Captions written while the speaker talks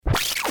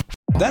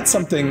that's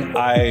something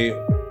I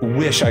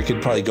wish I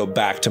could probably go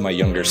back to my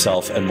younger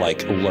self and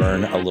like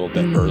learn a little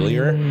bit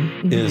earlier,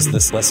 is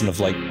this lesson of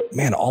like,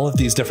 man, all of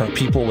these different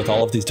people with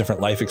all of these different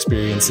life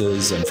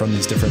experiences and from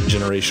these different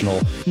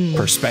generational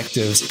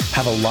perspectives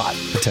have a lot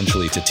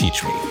potentially to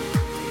teach me.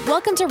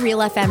 Welcome to Real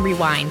FM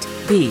Rewind,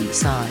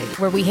 B-side,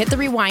 where we hit the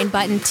rewind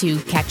button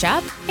to catch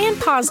up and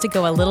pause to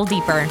go a little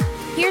deeper.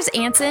 Here's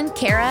Ansen,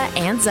 Kara,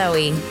 and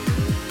Zoe.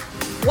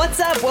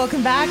 What's up?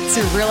 Welcome back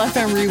to Real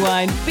FM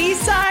Rewind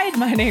B-side.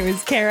 My name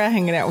is Kara,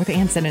 hanging out with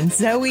Ansen and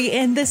Zoe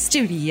in the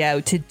studio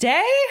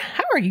today.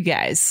 How are you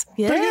guys?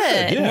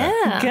 Good.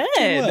 Yeah.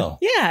 Good. Well.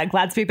 Yeah.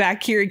 Glad to be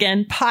back here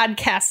again,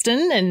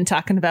 podcasting and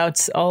talking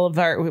about all of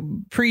our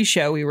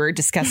pre-show. We were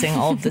discussing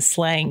all of the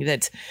slang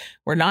that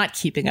we're not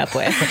keeping up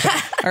with,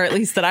 or at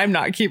least that I'm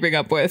not keeping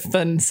up with.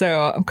 And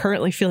so I'm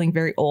currently feeling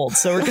very old.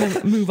 So we're going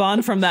to move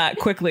on from that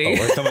quickly. Oh,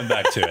 we're coming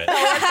back to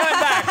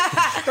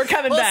it. We're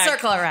coming We'll back.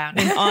 circle around.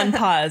 And on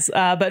pause.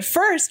 But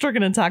first, we're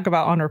going to talk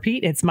about On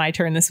Repeat. It's my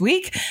turn this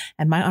week.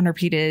 And my On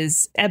Repeat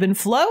is Ebb and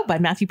Flow by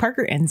Matthew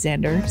Parker and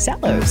Xander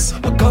Salos.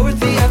 I'll go with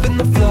the ebb and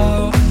the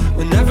flow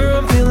whenever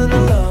I'm feeling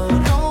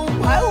alone.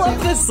 I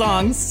love this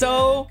song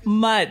so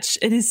much.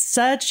 It is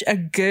such a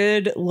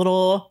good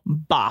little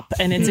bop.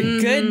 And it's a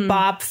good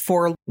bop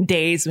for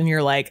days when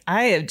you're like,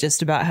 I have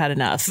just about had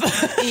enough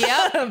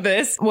of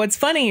this. What's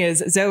funny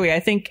is, Zoe, I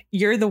think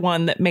you're the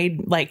one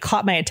that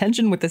caught my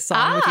attention with this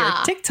song with your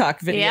TikTok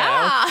video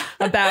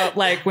about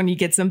like when you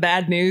get some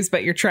bad news,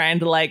 but you're trying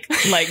to like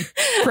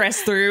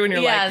press through and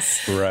you're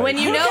yes. Right. When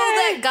you know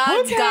that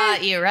God's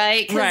got you,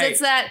 right? Because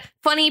it's that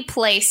funny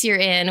place you're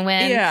in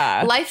when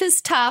life is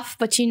tough,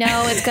 but you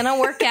know it's going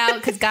to work out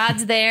because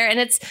God's there. And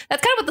that's kind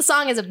of what the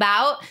song is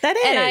about. That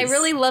is. And I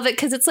really love it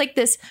because it's like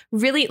this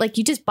really, like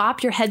you just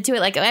bop your head to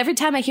it. Like every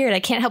time I hear it, I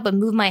can't help but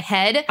move my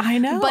head. I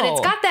know. But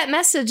it's got that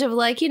message of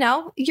like, you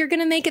know, you're going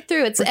to make it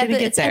through. It's ebb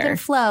and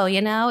flow,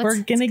 you know?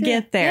 We're going to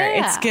get there.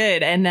 Yeah. It's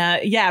good. And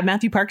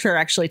Matthew Parker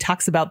actually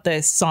talks about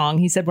this song.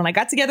 He said, when I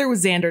got together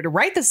with Xander to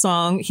write the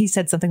song, he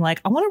said something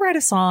like, I want to write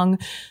a song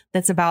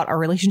that's about our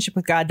relationship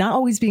with God, not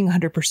always being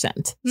 100%.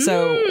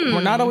 So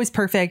we're not always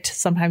perfect.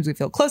 Sometimes we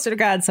feel closer to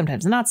God,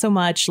 sometimes not so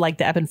much, like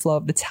the ebb and flow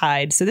of the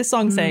tide. So this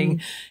song's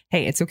saying,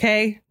 hey, it's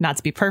okay not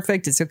to be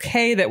perfect. It's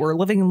okay that we're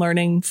living and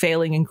learning,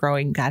 failing and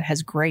growing. God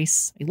has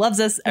grace. He loves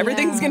us.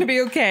 Everything's going to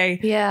be okay.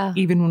 Yeah.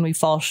 Even when we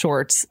fall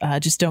short,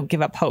 just don't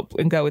give up hope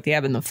and go with the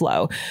ebb and the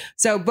flow.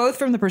 So both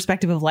from the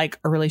perspective of like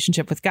a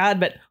relationship with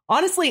God, but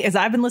honestly, as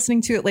I've been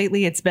listening to it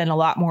lately, it's been a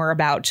lot more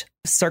about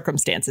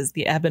circumstances,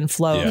 the ebb and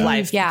flow of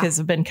life, because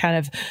I've been kind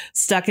of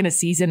stuck in a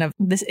season of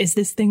is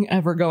this thing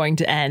ever going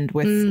to end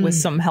with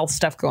some health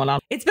stuff going on?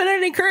 It's been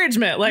an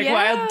encouragement, like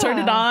while I turn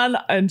it on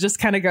and just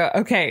kind of go,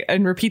 okay,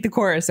 and repeat the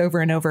chorus over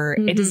and over.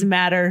 It doesn't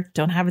matter.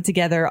 Don't have it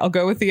together. I'll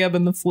go with the ebb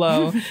and the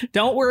flow.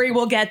 Don't worry.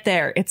 We'll get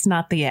there. It's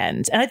not the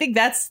end. And I think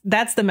that's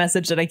the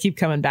message that I keep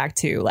coming back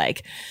to.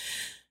 Like,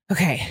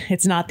 okay,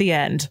 it's not the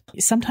end.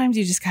 Sometimes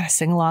you just got to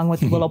sing along with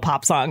the little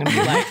pop song and be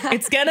like,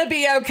 it's going to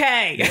be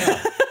okay.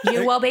 Yeah.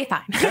 You will be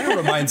fine. Kind of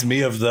reminds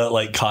me of the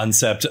like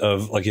concept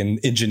of like in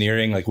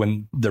engineering, like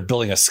when they're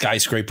building a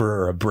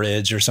skyscraper or a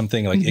bridge or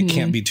something, like it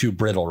can't be too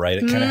brittle, right?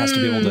 It kind of has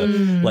to be able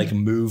to like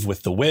move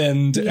with the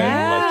wind. And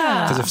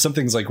like, because if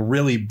something's like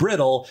really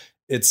brittle,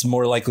 it's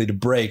more likely to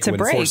break when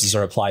forces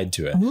are applied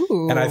to it.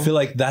 Ooh. And I feel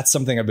like that's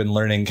something I've been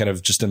learning kind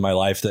of just in my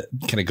life that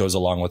kind of goes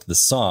along with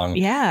this song.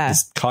 Yeah.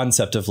 This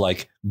concept of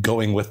like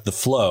going with the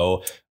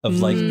flow of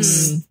like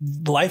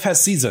life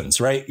has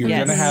seasons, right? You're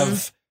going to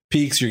have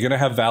peaks, you're going to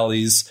have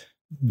valleys.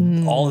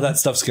 All of that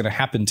stuff's going to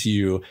happen to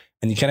you.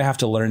 And you kind of have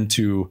to learn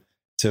to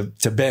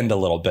bend a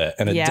little bit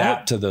and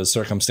adapt to those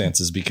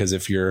circumstances, because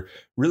if you're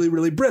really,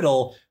 really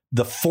brittle,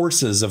 the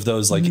forces of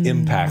those like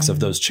impacts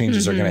of those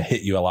changes are going to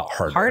hit you a lot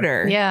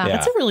harder. Yeah.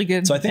 That's a really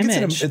good So I think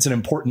image. it's an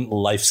important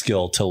life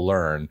skill to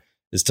learn,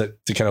 is to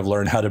kind of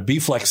learn how to be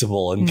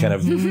flexible and kind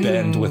of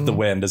bend with the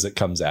wind as it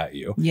comes at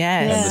you.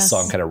 Yes. And this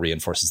song kind of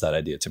reinforces that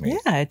idea to me.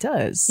 Yeah, it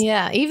does.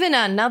 Yeah, even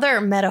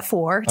another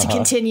metaphor to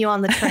continue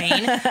on the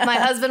train. My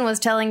husband was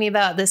telling me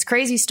about this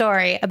crazy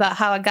story about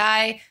how a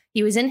guy,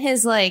 he was in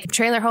his like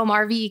trailer home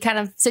RV kind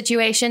of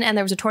situation, and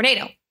there was a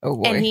tornado. Oh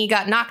boy. And he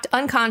got knocked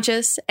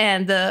unconscious,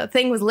 and the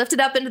thing was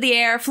lifted up into the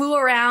air, flew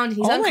around.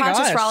 He's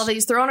unconscious for all of it.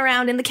 He's thrown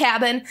around in the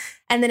cabin,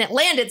 and then it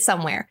landed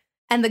somewhere.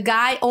 And the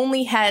guy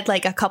only had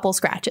like a couple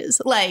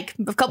scratches, like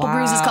a couple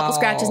bruises, couple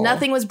scratches.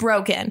 Nothing was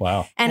broken.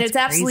 Wow. And it's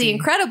absolutely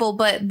incredible.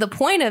 But the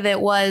point of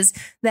it was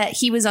that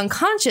he was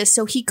unconscious,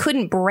 so he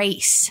couldn't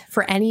brace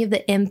for any of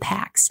the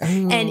impacts.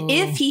 Ooh. And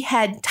if he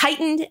had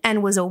tightened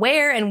and was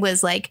aware and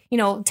was like, you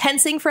know,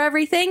 tensing for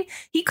everything,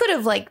 he could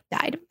have like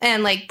died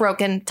and like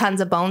broken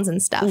tons of bones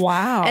and stuff.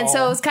 Wow. And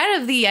so it's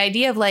kind of the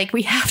idea of like,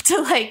 we have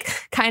to like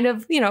kind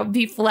of, you know,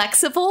 be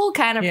flexible,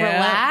 kind of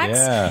relax.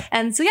 Yeah.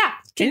 And so,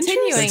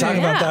 continuing. They talk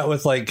about that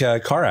with like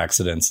car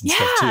accidents and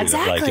stuff too.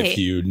 Exactly. That, like if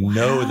you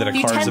know that a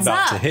You car is tense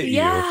about to up. hit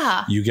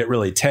you get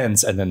really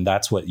tense, and then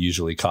that's what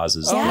usually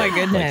causes Oh my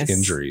goodness. like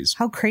injuries.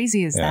 How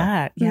crazy is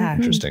that? Yeah.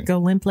 Interesting. Go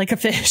limp like a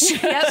fish.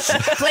 Yep.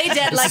 Play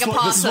dead like a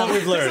possum. This is what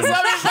we've learned.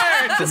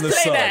 From the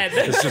song.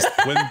 It's just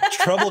when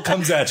trouble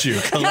comes at you,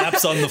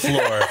 collapse on the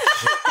floor.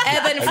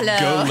 Ebb and flow.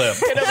 Go limp.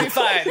 It'll be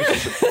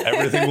fine.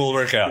 Everything will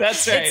work out.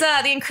 That's right. It's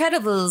The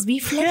Incredibles. Be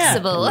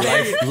flexible.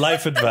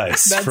 Life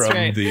advice That's from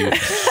right. the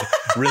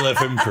Real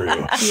FM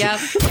crew. Yep.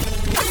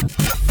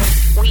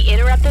 We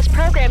interrupt this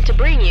program to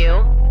bring you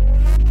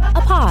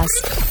a pause.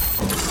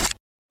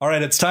 All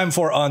right, it's time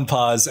for On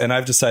Pause, and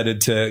I've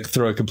decided to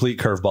throw a complete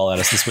curveball at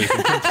us this week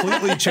and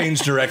completely change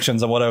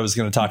directions on what I was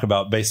going to talk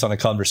about based on a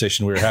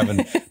conversation we were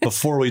having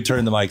before we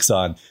turned the mics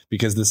on,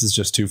 because this is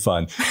just too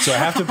fun. So I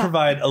have to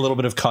provide a little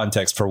bit of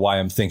context for why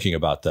I'm thinking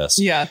about this.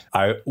 Yeah.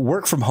 I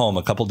work from home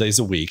a couple days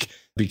a week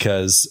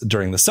because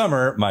during the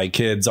summer, my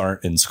kids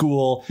aren't in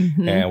school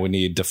and we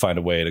need to find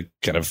a way to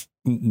kind of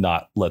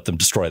not let them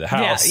destroy the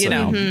house,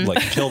 and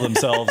like kill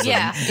themselves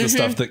and the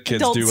stuff that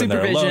kids Adult do when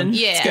they're alone.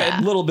 Yeah. It's good.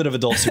 A little bit of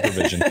adult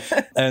supervision.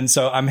 And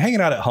so I'm hanging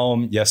out at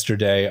home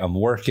yesterday. I'm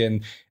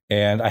working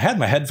and I had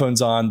my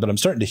headphones on, but I'm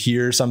starting to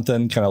hear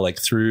something kind of like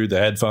through the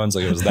headphones.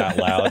 Like it was that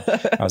loud.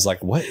 I was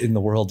like, what in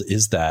the world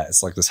is that?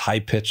 It's like this high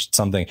pitched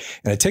something.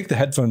 And I take the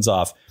headphones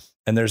off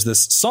and there's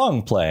this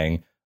song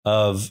playing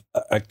of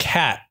a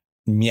cat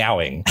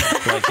meowing.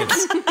 Like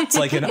it's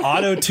like an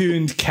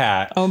auto-tuned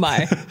cat. Oh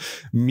my.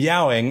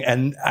 Meowing.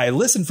 And I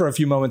listened for a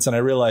few moments and I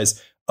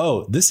realized,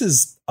 oh, this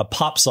is a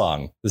pop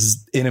song. This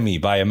is Enemy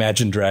by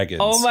Imagine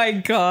Dragons. Oh my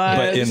God.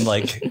 But in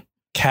like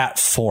cat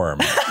form.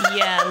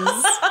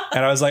 Yes.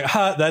 And I was like,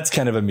 that's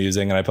kind of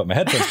amusing. And I put my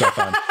headphones back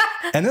on.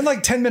 And then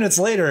like 10 minutes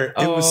later,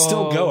 it was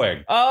still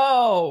going.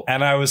 Oh.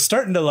 And I was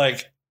starting to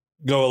like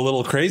go a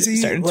little crazy.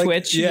 Starting to like,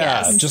 twitch.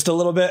 Yeah, Yes. just a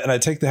little bit. And I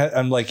take the head.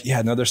 I'm like,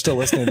 yeah, no, they're still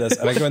listening to this.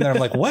 And I go in there. I'm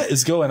like, what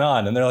is going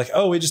on? And they're like,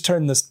 oh, we just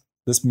turned this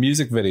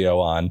music video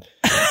on.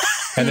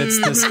 And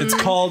it's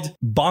called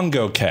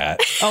Bongo Cat.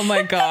 Oh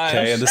my gosh.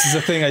 Okay, and this is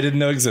a thing I didn't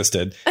know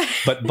existed.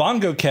 But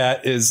Bongo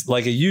Cat is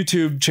like a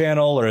YouTube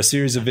channel or a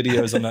series of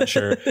videos, I'm not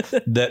sure,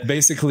 that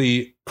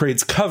basically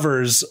creates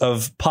covers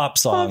of pop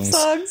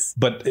songs.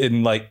 But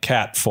in like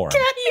cat form.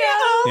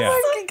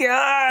 Oh my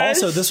gosh.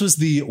 Also, this was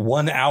the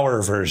 1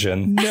 hour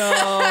version. No.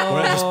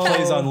 Where it just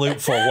plays on loop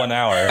for 1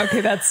 hour.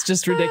 Okay, that's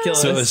just ridiculous.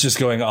 So it's just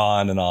going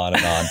on and on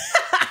and on.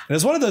 And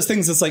it's one of those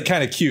things that's like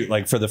kind of cute,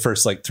 like for the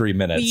first like 3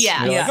 minutes.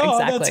 Yeah. You're Yeah, like, oh,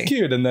 exactly. that's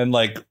cute. And then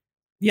like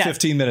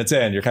 15 minutes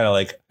in, you're kind of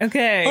like,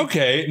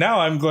 okay, now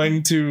I'm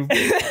going to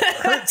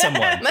hurt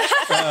someone.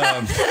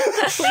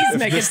 Please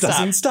make this it stop.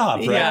 doesn't stop,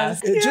 right? Yeah.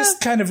 It just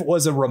kind of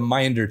was a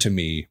reminder to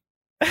me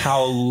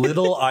how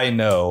little I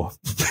know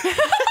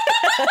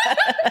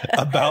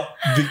about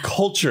the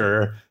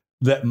culture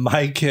that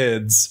my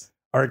kids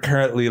are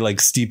currently like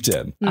steeped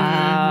in.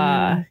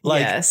 Ah,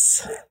 Like,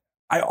 yes.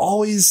 I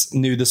always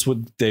knew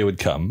day would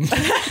come.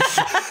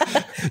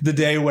 The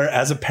day where,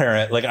 as a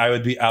parent, like I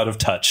would be out of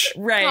touch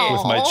Right.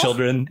 with my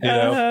children, you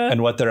know, Uh-huh.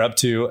 and what they're up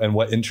to and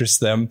what interests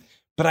them.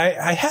 But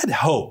I had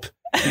hope.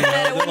 You know,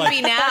 That it that, wouldn't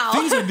be now.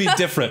 things would be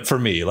different for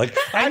me. Like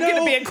I'm going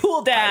to be a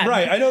cool dad.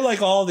 Right. I know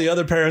like all the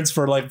other parents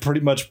for like pretty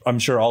much, I'm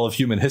sure all of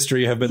human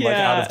history have been like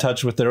Yeah. out of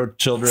touch with their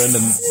children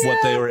and what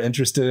they were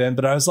interested in.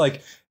 But I was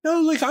like,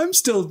 no, like I'm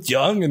still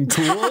young and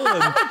cool.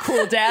 And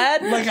Cool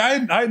dad. like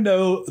I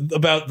know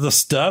about the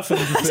stuff and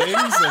the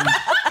things. And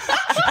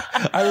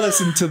I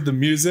listen to the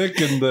music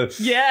and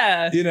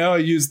Yeah. I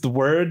use the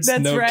words,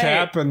 That's no right.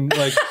 cap and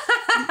like.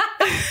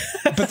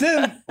 But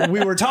then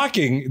we were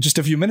talking just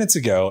a few minutes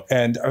ago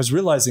and I was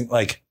realizing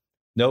like,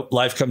 nope,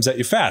 life comes at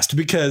you fast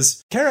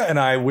because Kara and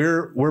I,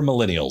 we're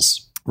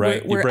millennials,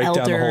 right? We're you break down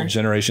the elder- whole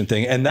generation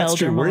thing. And that's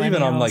elder true. We're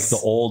even on like millennials. the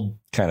old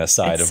kind of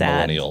side It's of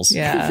sad. millennials.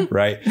 Yeah.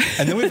 Right.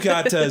 And then we've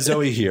got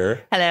Zoe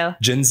here, Hello.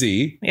 Gen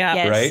Z, Yeah.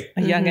 Yes. right?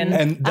 A youngin. And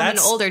I'm an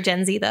that's older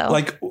Gen Z though.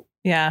 like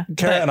Yeah.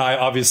 Kara But- and I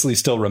obviously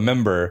still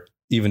remember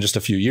even just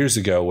a few years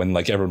ago when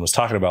like everyone was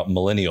talking about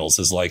millennials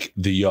as like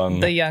the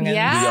young youngin.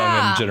 Yeah. the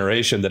young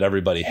generation that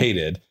everybody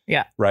hated.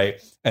 Yeah. Right.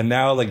 And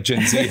now like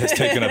Gen Z has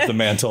taken up the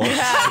mantle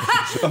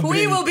of we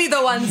being will be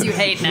the ones you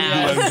hate the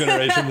now. young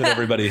generation that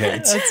everybody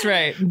hates. That's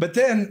right. But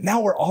then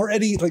now we're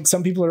already like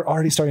some people are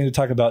already starting to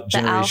talk about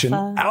Generation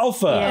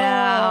Alpha,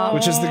 Yeah.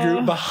 which is the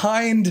group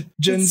behind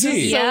Gen It's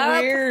Z, so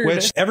Yep. weird.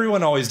 which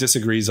everyone always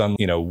disagrees on,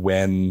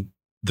 when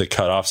the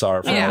cutoffs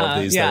are for all Yeah,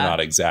 of these. yeah. They're not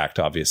exact,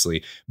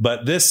 obviously.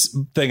 But this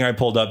thing I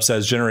pulled up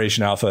says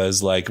Generation Alpha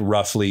is like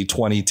roughly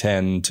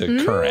 2010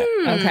 to current.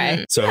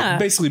 Okay. So Yeah.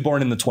 basically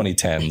born in the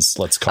 2010s,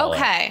 let's call it,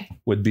 Okay.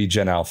 would be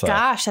Gen Alpha.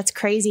 Gosh, that's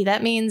crazy.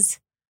 That means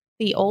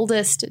the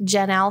oldest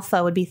Gen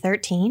Alpha would be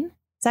 13. Is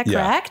that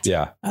Yeah, correct?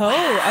 yeah.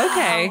 Oh,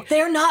 okay. Wow.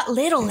 They're not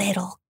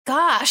little.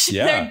 gosh,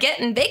 they're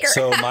getting bigger.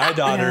 So my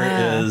daughter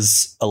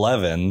is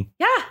 11.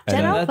 Yeah,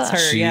 Gen Alpha. That's her.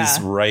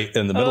 She's right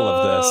in the middle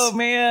of this. Oh,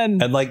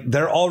 man. And like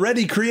they're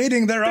already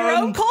creating their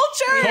own culture.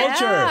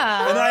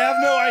 Yeah. And I have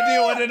no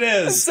idea what it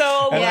is.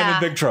 And I'm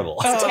in big trouble.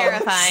 It's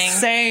terrifying.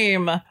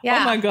 Same.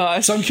 Yeah. Oh my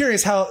gosh. So I'm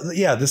curious how,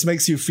 this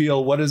makes you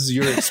feel. What has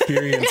your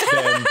experience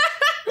been?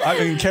 I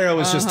mean, Kara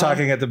was just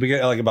talking at the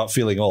beginning, like about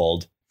feeling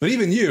old. But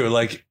even you,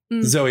 like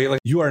Zoe, like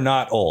you are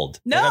not old.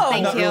 No. Like,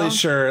 I'm not really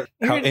sure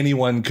how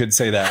anyone could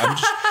say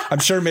that. I'm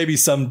sure maybe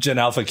some Gen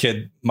Alpha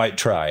kid might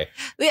try.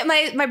 Yeah,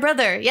 my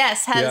brother,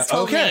 has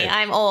told me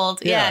I'm old.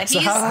 Yeah. So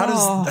how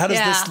does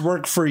this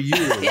work for you?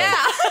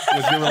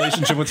 With your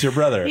relationship with your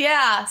brother?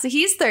 Yeah. So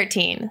he's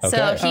 13. Okay.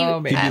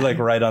 So he'd be like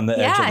right on the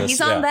edge of this.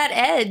 He's on that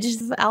edge,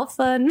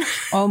 Alpha and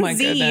oh my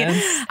Z.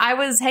 Goodness. I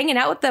was hanging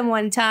out with them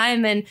one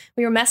time and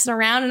we were messing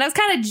around and I was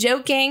kind of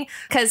joking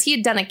because he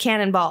had done a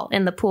cannonball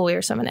in the pool we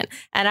were swimming in.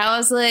 And I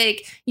was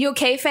like, "You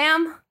okay,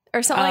 fam?"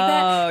 Or something like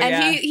that.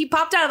 And he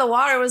popped out of the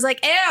water and was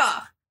like, "Ew.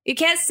 You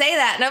can't say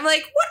that." And I'm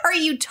like, "What are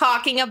you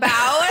talking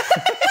about?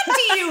 What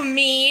do you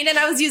mean?" And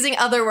I was using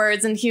other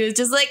words and he was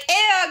just like,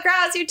 "Ew,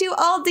 gross, you're too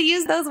old to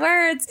use those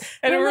words."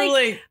 And I'm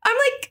like,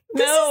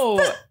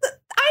 no.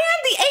 I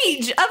am the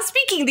age of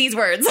speaking these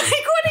words. Like,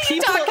 what are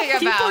you talking about?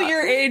 People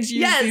your age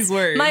use these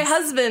words. My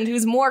husband,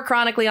 who's more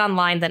chronically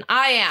online than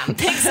I am,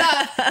 picks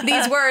up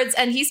these words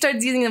and he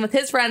starts using them with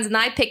his friends and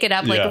I pick it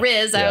up like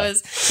Riz. I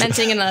was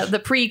mentioning in the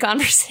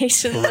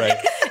pre-conversation, like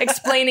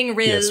explaining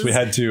Riz. Yes, we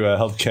had to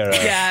help Kara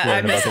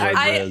learn about the word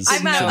Riz.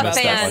 I'm a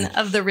fan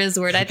of the Riz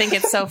word. I think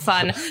it's so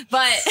fun.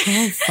 But,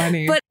 so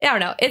funny. But I don't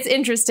know. It's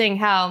interesting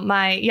how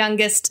my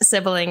youngest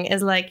sibling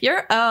is like,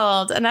 "You're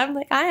old." And I'm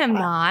like, I am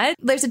not.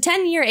 There's a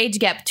 10-year age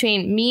gap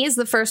between me as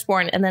the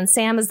firstborn and then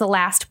Sam is the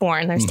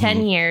lastborn. There's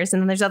 10 years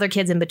and then there's other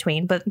kids in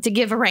between. But to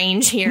give a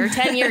range here,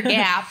 10-year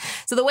gap.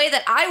 So the way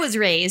that I was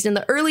raised in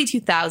the early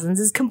 2000s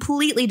is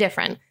completely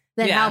different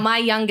than how my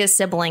youngest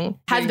sibling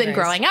has been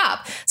growing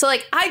up. So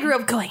like I grew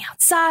up going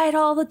outside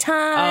all the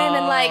time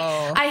and like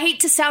I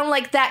hate to sound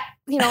like that,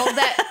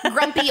 that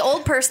grumpy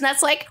old person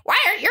that's like, "Why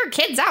aren't your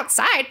kids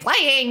outside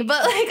playing?"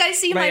 But like I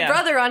see my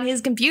brother on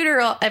his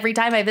computer every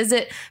time I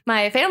visit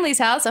my family's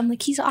house. I'm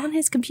like, he's on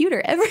his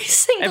computer every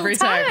single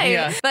time.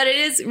 Yeah. But it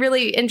is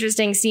really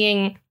interesting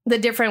seeing the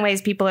different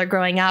ways people are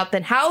growing up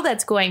and how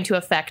that's going to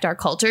affect our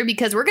culture,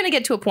 because we're going to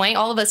get to a point,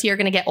 all of us here are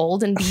going to get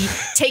old and be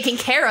taken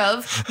care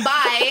of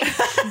by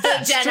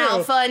the Gen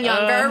Alpha and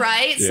younger,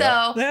 right?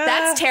 So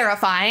that's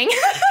terrifying.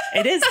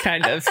 It is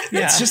kind of.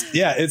 Yeah. It's just,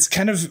 it's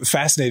kind of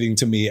fascinating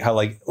to me how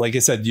like I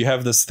said, you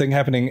have this thing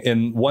happening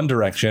in one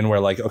direction where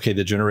like, okay,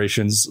 the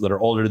generations that are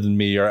older than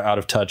me are out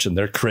of touch and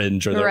they're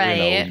cringe or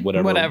they're,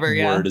 whatever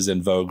word is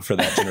in vogue for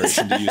that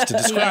generation to use to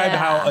describe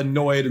how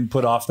annoyed and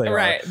put off they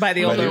are by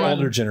the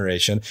older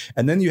generation.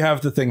 And then you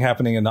have the thing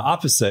happening in the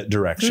opposite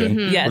direction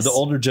where the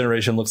older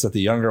generation looks at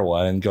the younger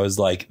one and goes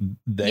like,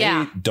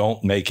 they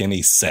don't make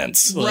any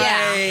sense.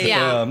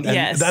 And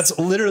that's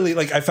literally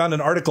like, I found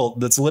an article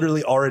that's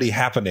literally already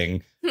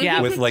happening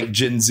with like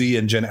Gen Z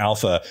and Gen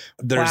Alpha.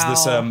 There's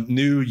this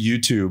new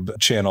YouTube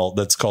channel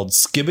that's called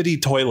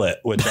Skibbity Toilet,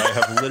 which I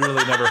have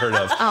literally never heard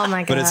of. Oh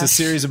my god! But it's a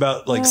series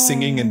about like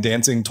singing and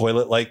dancing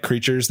toilet-like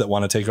creatures that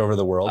want to take over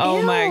the world.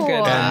 Oh my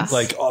goodness! And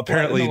like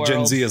apparently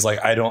Gen Z is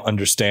like, I don't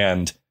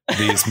understand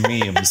these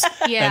memes.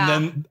 And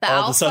then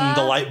all of a sudden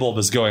the light bulb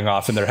is going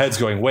off in their heads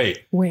going,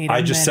 wait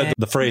I just said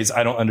the phrase,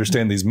 I don't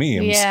understand these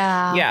memes.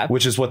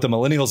 Which is what the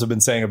millennials have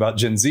been saying about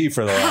Gen Z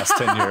for the last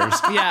 10 years.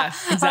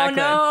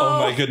 Exactly.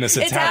 Oh my goodness,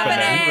 it's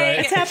happening. Right?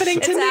 It's happening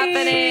to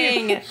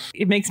me.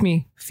 It makes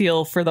me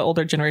feel for the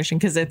older generation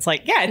because it's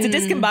like, it's a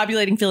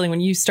discombobulating feeling when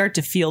you start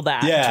to feel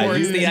that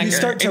towards the younger. You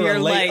start to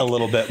relate a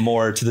little bit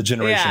more to the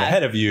generation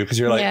ahead of you because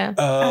you're like,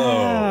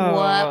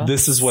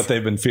 this is what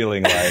they've been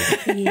feeling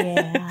like.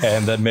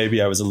 And then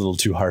maybe I was a little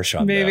too harsh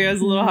on them. Maybe I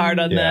was a little hard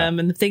on them.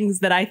 And the things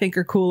that I think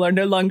are cool are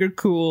no longer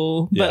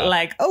cool. But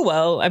like, oh,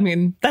 well, I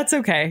mean, that's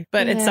okay.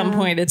 But at some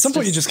point,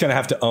 you just kind of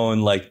have to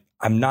own like,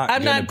 I'm not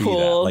going to be cool.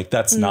 that. Like,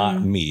 that's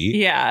not me.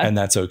 Yeah. And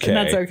that's okay.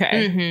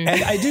 And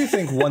I do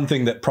think one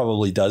thing that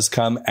probably does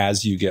come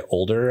as you get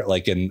older,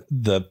 like in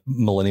the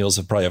millennials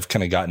have probably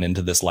kind of gotten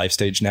into this life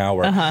stage now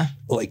where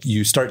like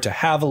you start to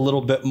have a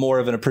little bit more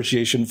of an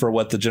appreciation for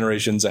what the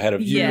generations ahead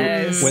of you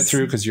went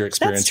through because you're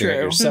experiencing it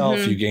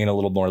yourself. You gain a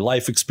little more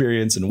life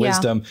experience and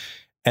wisdom.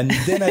 And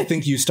then I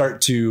think you start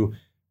to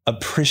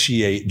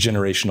appreciate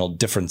generational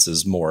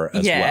differences more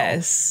as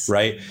well.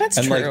 Right.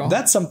 That's true. Like,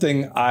 that's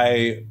something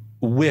I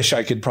wish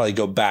I could probably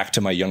go back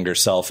to my younger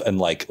self and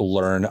like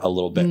learn a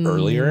little bit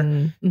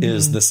earlier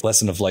is this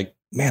lesson of like,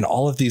 man,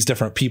 all of these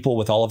different people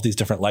with all of these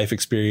different life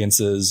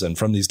experiences and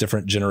from these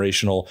different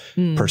generational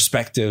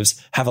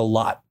perspectives have a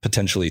lot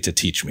potentially to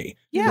teach me.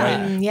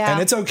 And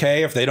it's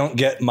okay if they don't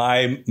get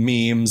my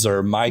memes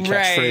or my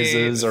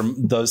catchphrases or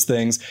those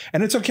things.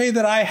 And it's okay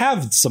that I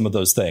have some of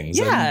those things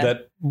and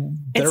that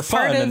they're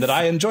fun and that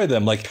I enjoy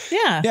them. Like,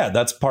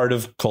 that's part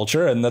of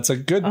culture and that's a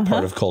good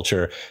part of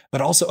culture.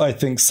 But also I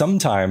think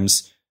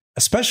sometimes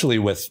especially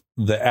with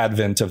the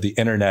advent of the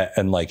internet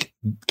and like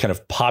kind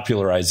of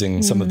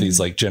popularizing some of these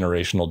like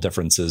generational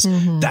differences,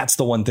 that's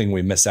the one thing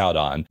we miss out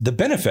on. The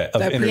benefit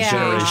of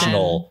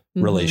intergenerational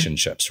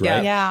relationships,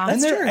 right? Yeah.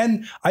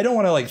 And I don't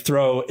want to like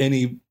throw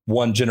any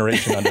one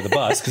generation under the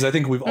bus, because I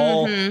think we've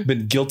all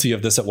been guilty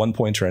of this at one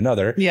point or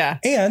another. Yeah.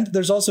 And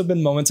there's also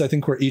been moments, I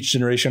think, where each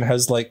generation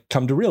has like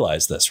come to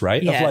realize this,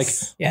 right? Yes. Of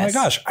like, oh my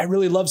gosh, I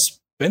really love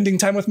spending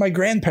time with my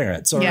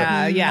grandparents, or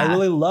I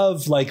really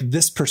love like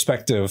this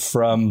perspective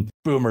from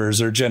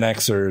boomers or Gen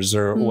Xers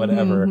or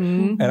whatever.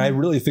 And I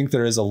really think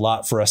there is a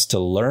lot for us to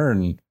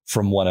learn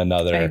from one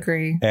another. I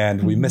agree.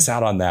 And we miss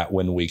out on that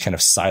when we kind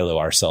of silo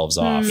ourselves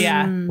off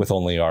with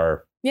only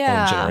our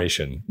own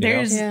generation.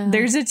 There's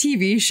a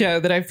TV show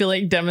that I feel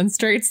like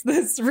demonstrates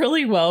this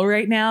really well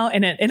right now,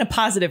 and in a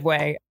positive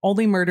way.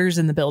 Only Murders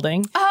in the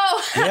Building.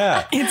 Oh,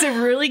 yeah. It's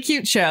a really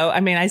cute show. I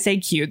mean, I say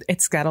cute.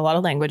 It's got a lot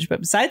of language, but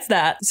besides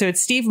that, so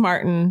it's Steve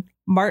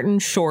Martin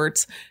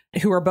Short,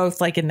 who are both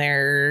like in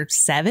their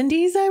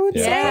 70s, I would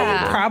say,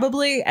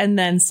 probably, and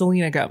then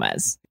Selena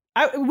Gomez.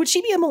 Would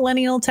she be a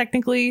millennial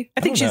technically? I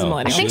think she's a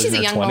millennial. I think she's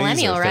a young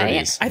millennial,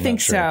 right? I think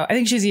so. I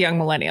think she's a young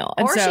millennial.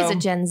 Or she's a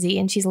Gen Z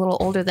and she's a little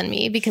older than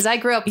me, because I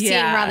grew up seeing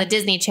her on the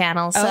Disney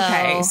Channel. So.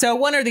 Okay, so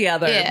one or the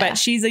other, but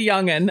she's a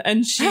youngin',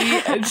 and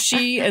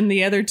she and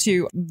the other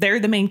two, they're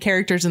the main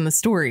characters in the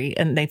story,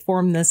 and they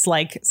form this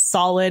like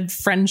solid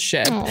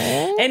friendship.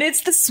 Aww. And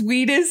it's the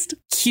sweetest,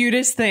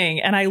 cutest thing.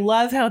 And I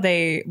love how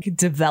they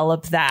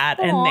develop that.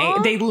 Aww.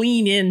 And they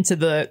lean into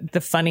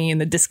the funny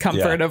and the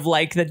discomfort of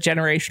like the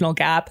generational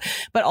gap.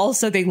 But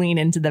also they lean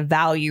into the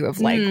value of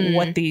like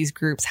what these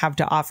groups have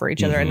to offer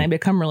each other, and they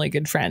become really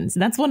good friends.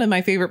 And that's one of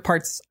my favorite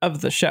parts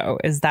of the show,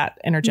 is that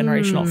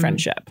intergenerational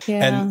friendship.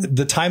 Yeah. And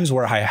the times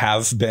where I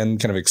have been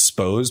kind of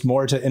exposed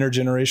more to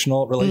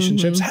intergenerational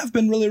relationships have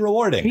been really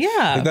rewarding.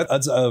 Yeah. Like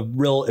that's a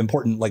real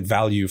important like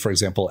value, for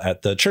example,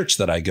 at the church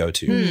that I go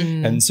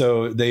to. And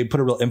so they put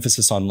a real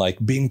emphasis on like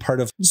being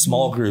part of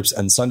small groups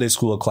and Sunday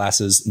school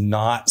classes,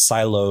 not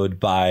siloed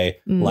by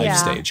life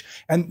stage.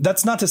 And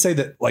that's not to say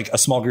that like a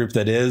small group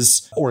that is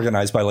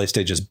organized by life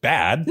stage is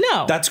bad.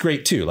 No, that's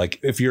great too. Like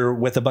if you're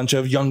with a bunch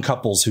of young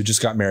couples who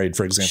just got married,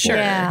 for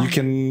example, you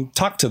can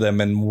talk to them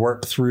and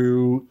work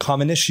through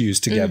common issues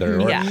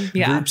together. Or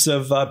groups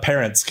of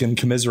parents can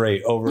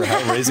commiserate over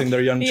how raising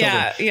their young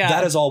children.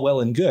 That is all well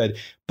and good.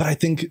 But I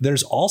think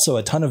there's also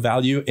a ton of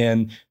value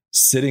in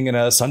sitting in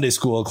a Sunday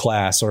school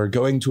class or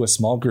going to a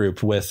small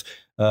group with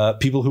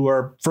people who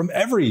are from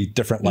every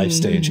different life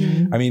stage.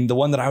 I mean, the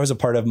one that I was a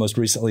part of most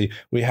recently,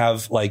 we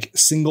have like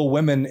single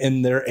women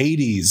in their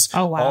 80s,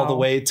 all the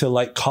way to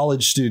like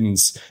college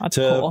students,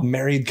 to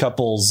married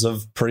couples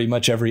of pretty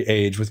much every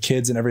age with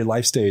kids in every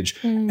life stage.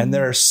 And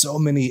there are so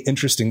many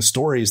interesting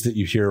stories that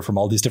you hear from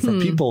all these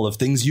different people of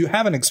things you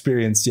haven't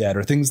experienced yet,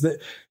 or things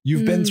that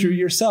you've been through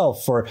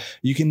yourself. Or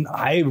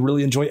I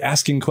really enjoy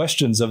asking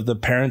questions of the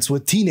parents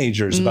with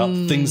teenagers about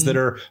things that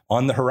are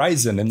on the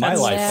horizon in my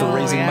life for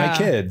raising my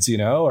kids, you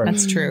know? Or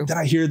that's true. Then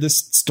I hear this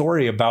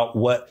story about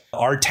what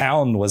our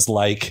town was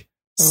like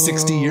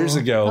 60 years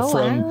ago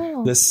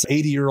from this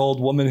 80-year-old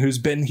woman who's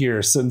been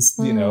here since,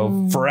 you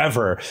know,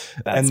 forever.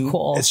 That's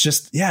cool. It's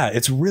just,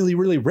 it's really,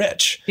 really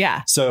rich.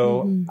 Yeah.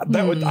 So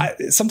that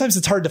would, sometimes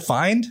it's hard to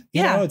find,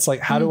 you know, it's like,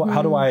 how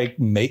do I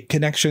make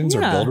connections or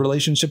build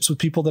relationships with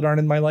people that aren't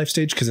in my life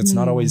stage? Cause it's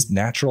not always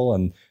natural,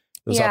 and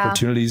those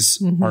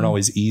opportunities aren't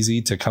always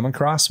easy to come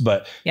across,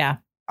 but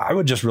I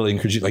would just really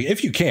encourage you, like,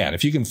 if you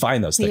can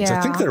find those things,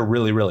 I think they're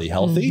really, really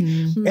healthy.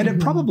 And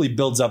it probably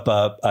builds up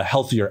a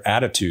healthier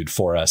attitude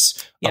for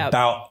us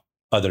about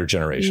other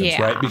generations,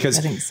 right? Because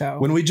I think so.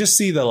 When we just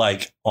see the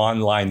like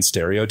online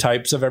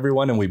stereotypes of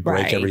everyone and we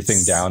break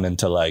everything down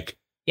into like,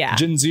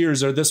 Gen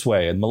Zers are this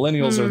way and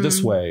millennials are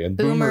this way and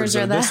boomers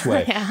are this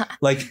way.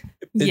 Like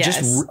it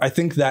just, I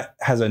think that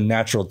has a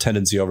natural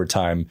tendency over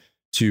time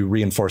to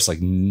reinforce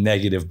like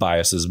negative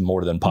biases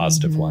more than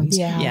positive ones.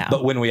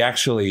 But when we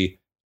actually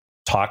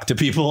talk to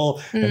people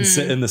and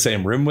sit in the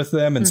same room with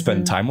them and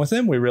spend time with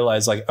them, we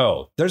realize like,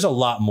 oh, there's a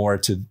lot more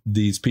to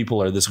these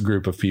people or this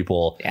group of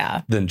people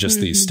than just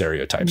these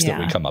stereotypes that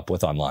we come up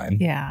with online.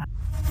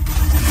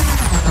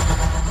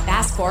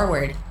 Fast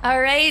forward.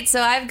 All right.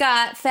 So I've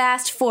got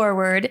fast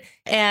forward,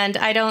 and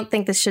I don't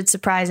think this should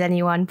surprise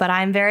anyone, but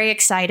I'm very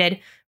excited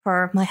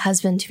for my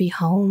husband to be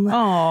home.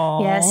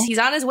 Oh, yes, he's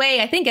on his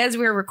way, I think, as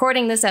we're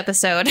recording this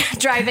episode,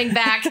 driving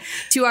back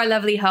to our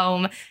lovely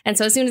home. And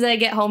so as soon as I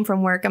get home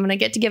from work, I'm going to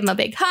get to give him a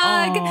big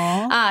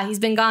hug. He's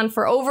been gone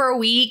for over a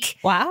week.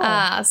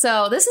 Wow.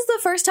 So this is the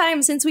first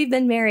time since we've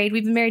been married.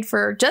 We've been married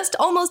for just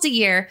almost a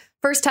year.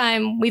 First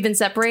time we've been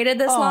separated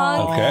this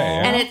long.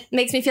 And it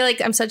makes me feel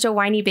like I'm such a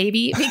whiny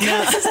baby,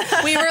 because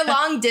we were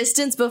long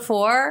distance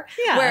before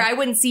where I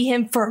wouldn't see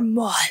him for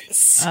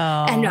months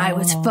and I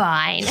was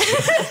fine.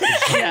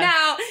 And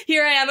now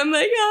here I am. I'm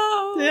like,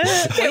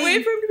 can't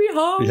wait for him to be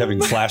home. You're having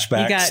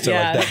flashbacks to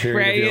like that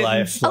period of your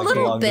life. Like, a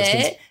little bit.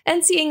 Distance.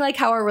 And seeing like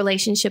how our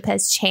relationship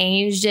has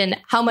changed and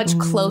how much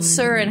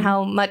closer and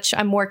how much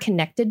I'm more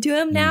connected to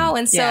him now.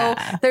 And so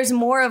there's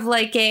more of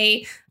like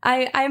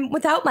I'm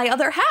without my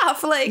other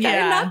half. Like,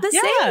 I'm not the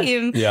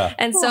same. Yeah.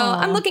 And so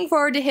I'm looking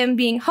forward to him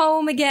being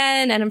home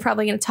again, and I'm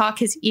probably going to talk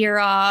his ear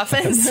off.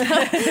 And so,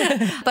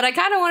 but I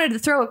kind of wanted to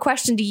throw a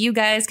question to you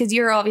guys, because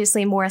you're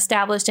obviously more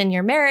established in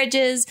your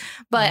marriages.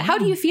 But how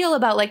do you feel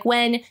about like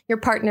when your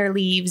partner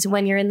leaves,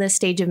 when you're in this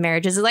stage of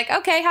marriage? Is it like,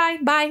 okay,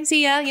 hi, bye,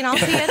 see ya, I'll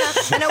see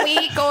you in a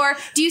week? Or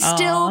do you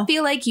still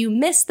feel like you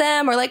miss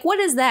them? Or like, what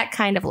is that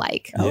kind of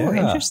like? Oh,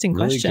 interesting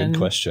question. Really good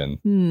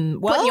question.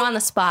 Well, putting you on the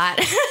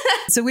spot.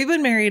 So we've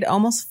been married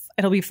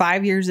it'll be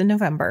 5 years in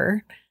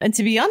November. And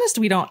to be honest,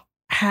 we don't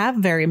have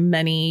very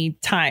many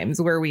times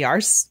where we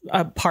are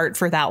apart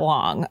for that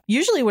long.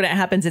 Usually when it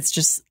happens, it's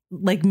just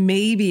like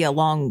maybe a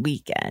long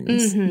weekend,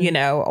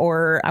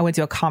 or I went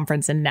to a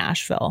conference in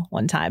Nashville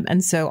one time.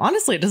 And so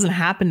honestly, it doesn't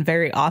happen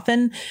very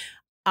often.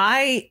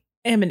 I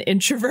am an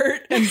introvert.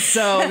 And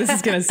so this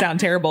is going to sound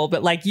terrible,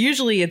 but like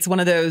usually it's one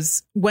of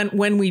those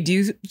when we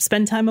do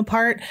spend time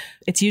apart,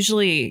 it's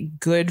usually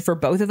good for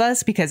both of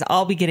us because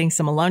I'll be getting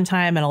some alone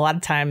time. And a lot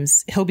of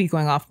times he'll be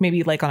going off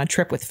maybe like on a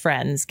trip with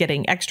friends,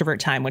 getting extrovert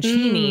time, which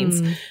he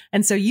needs.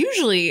 And so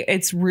usually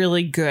it's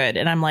really good.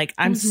 And I'm like,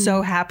 I'm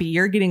so happy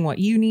you're getting what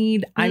you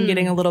need. I'm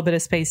getting a little bit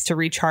of space to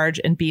recharge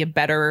and be a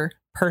better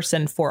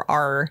person for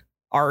our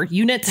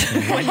unit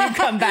when you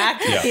come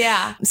back.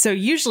 Yeah. So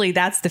usually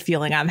that's the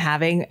feeling I'm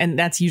having. And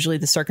that's usually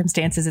the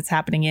circumstances it's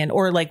happening in.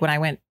 Or like when I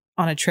went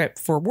on a trip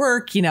for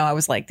work, I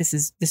was like, this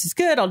is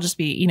good. I'll just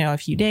be, a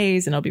few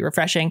days and it'll be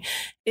refreshing.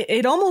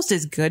 It almost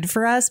is good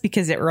for us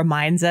because it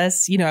reminds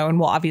us, and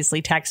we'll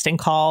obviously text and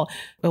call.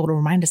 It will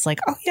remind us like,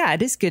 oh yeah,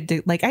 it is good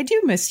to like, I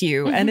do miss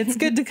you and it's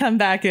good to come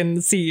back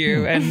and see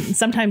you. And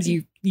sometimes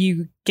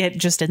you get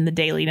just in the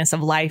dailiness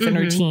of life and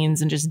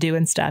routines and just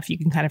doing stuff. You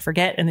can kind of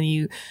forget. And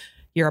then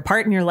you're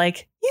apart and you're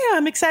like, yeah,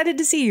 I'm excited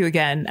to see you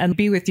again and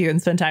be with you and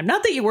spend time.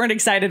 Not that you weren't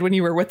excited when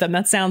you were with them.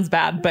 That sounds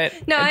bad,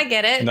 but no, I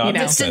get it. No,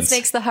 distance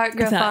makes the heart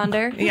grow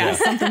fonder. Yeah,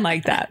 something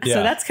like that. Yeah.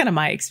 So that's kind of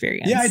my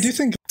experience. Yeah, I do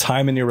think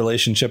time in your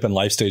relationship and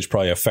life stage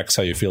probably affects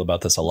how you feel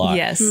about this a lot.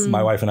 Yes.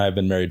 My wife and I have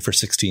been married for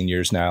 16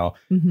 years now,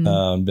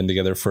 been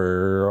together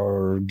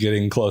for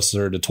getting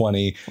closer to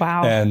 20.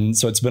 Wow. And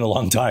so it's been a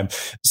long time.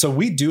 So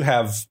we do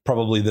have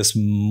probably this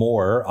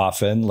more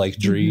often, like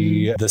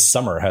Dree this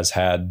summer has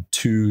had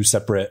 2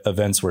 separate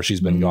events where she's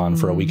been gone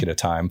for a week at a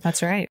time.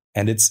 That's right.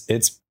 And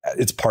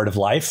it's part of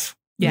life.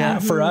 Yeah.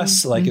 For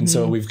us. Like, and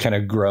so we've kind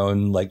of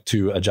grown like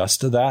to adjust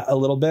to that a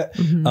little bit.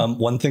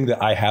 One thing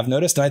that I have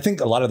noticed, and I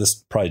think a lot of this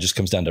probably just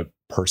comes down to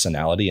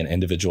personality and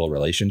individual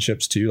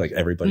relationships too. Like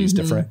everybody's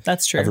different.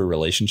 That's true. Every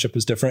relationship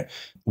is different.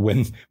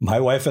 When my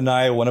wife and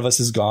I, one of us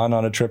is gone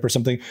on a trip or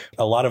something,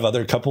 a lot of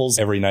other couples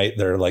every night,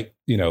 they're like,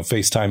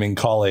 FaceTiming,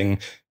 calling,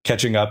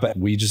 catching up.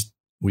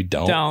 We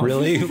don't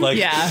really like,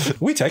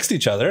 we text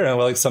each other and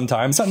we're like,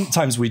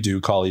 sometimes we do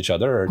call each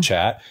other or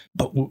chat,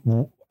 but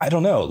I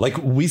don't know. Like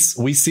we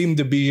seem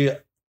to be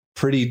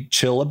pretty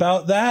chill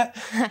about that.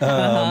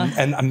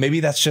 And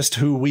maybe that's just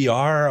who we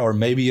are, or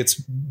maybe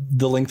it's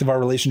the length of our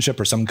relationship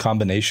or some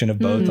combination of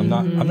both. I'm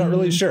not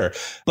really sure,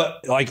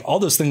 but like all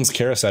those things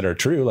Kara said are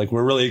true. Like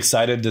we're really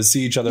excited to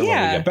see each other when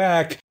we get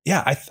back.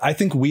 Yeah. I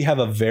think we have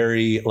a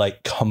very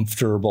like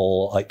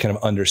comfortable, like kind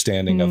of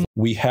understanding of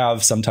we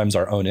have sometimes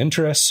our own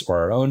interests or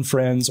our own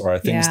friends or our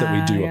things that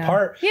we do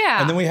apart. Yeah.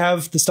 And then we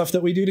have the stuff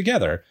that we do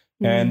together.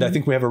 And I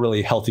think we have a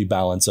really healthy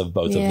balance of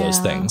both of those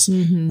things.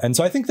 And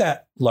so I think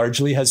that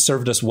largely has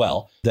served us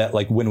well, that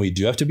like when we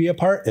do have to be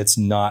apart, it's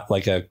not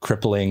like a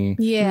crippling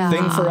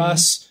thing for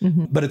us,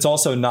 but it's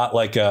also not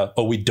like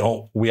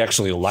we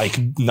actually like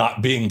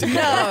not being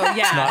together.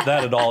 It's not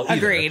that at all either.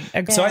 Agreed.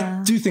 So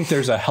I do think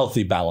there's a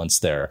healthy balance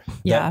there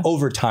that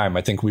over time,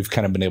 I think we've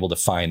kind of been able to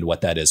find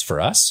what that is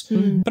for us.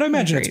 But I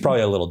imagine it's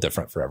probably a little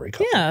different for every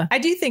couple. Yeah, I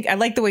do think I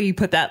like the way you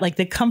put that, like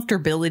the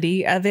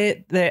comfortability of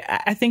it.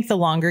 I think the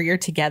longer you're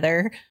together,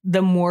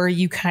 the more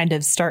you kind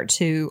of start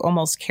to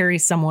almost carry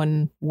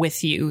someone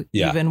with you,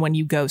 even when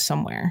you go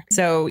somewhere.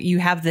 So you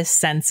have this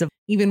sense of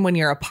even when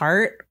you're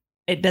apart,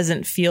 it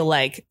doesn't feel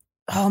like,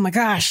 oh my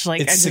gosh,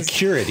 like it's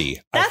security.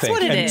 That's I think.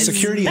 what it and is.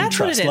 Security That's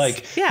and trust.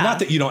 Like, not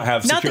that you don't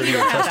have security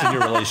or trust in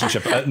your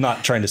relationship. I'm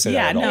not trying to say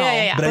that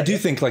at all. But I do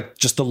think like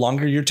just the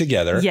longer you're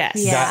together,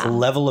 that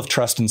level of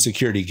trust and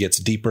security gets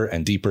deeper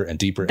and deeper and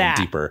deeper and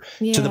deeper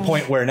to the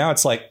point where now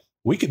it's like,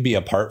 we could be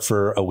apart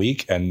for a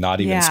week and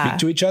not even speak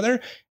to each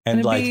other.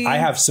 And like, I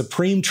have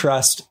supreme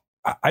trust.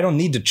 I don't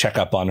need to check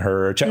up on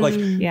her. Or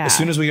as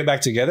soon as we get back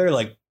together,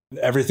 like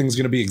everything's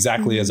going to be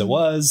exactly as it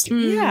was.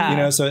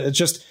 So it's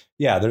just,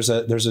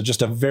 there's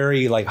just a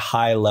very like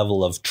high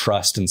level of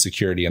trust and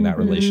security in that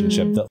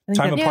relationship. The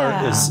time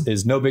apart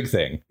is no big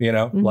thing,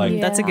 like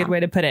that's a good way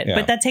to put it,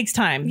 but that takes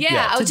time.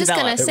 I was just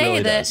going to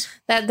say really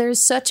that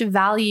there's such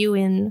value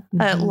in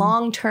a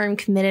long-term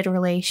committed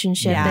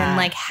relationship and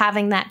like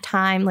having that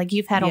time, like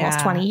you've had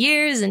almost 20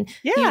 years and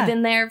you've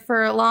been there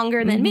for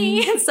longer than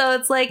me. And so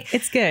it's like,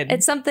 it's good.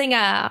 It's something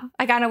I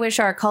kind of wish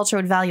our culture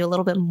would value a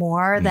little bit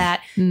more,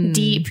 that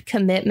deep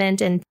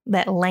commitment and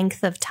that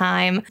length of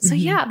time. So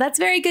that's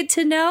very good good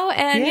to know.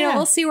 And,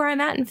 we'll see where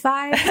I'm at in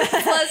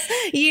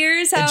 5+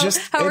 years,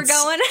 how we're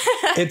going.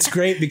 It's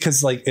great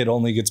because like it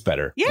only gets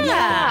better.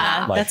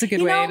 Yeah. Like, that's a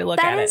good way to look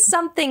at it. That is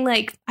something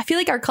like, I feel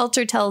like our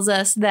culture tells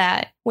us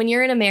that when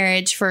you're in a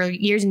marriage for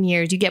years and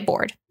years, you get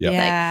bored. Yep.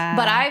 Yeah.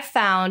 But I've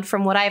found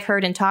from what I've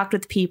heard and talked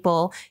with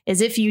people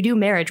is if you do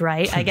marriage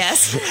right, I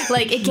guess,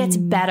 like it gets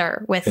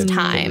better with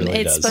time. Really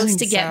it's does. supposed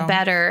to get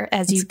better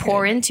as you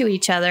pour into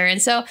each other.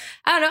 And so,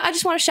 I don't know, I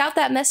just want to shout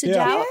that message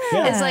out.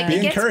 Yeah. It's like,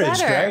 it gets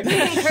better. Right? Be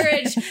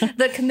encouraged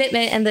the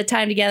commitment and the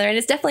time together. And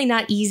it's definitely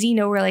not easy.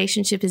 No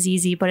relationship is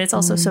easy, but it's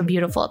also so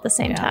beautiful at the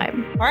same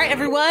time. All right,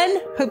 everyone.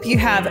 Hope you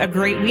have a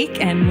great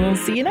week and we'll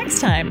see you next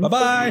time.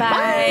 Bye-bye.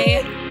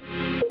 Bye.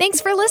 Thanks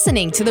for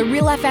listening to the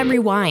Real FM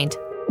Rewind.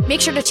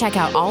 Make sure to check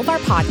out all of our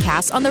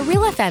podcasts on the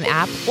Real FM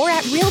app or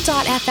at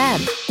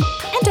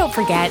Real.fm. And don't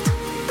forget,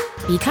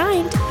 be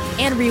kind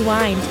and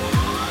rewind.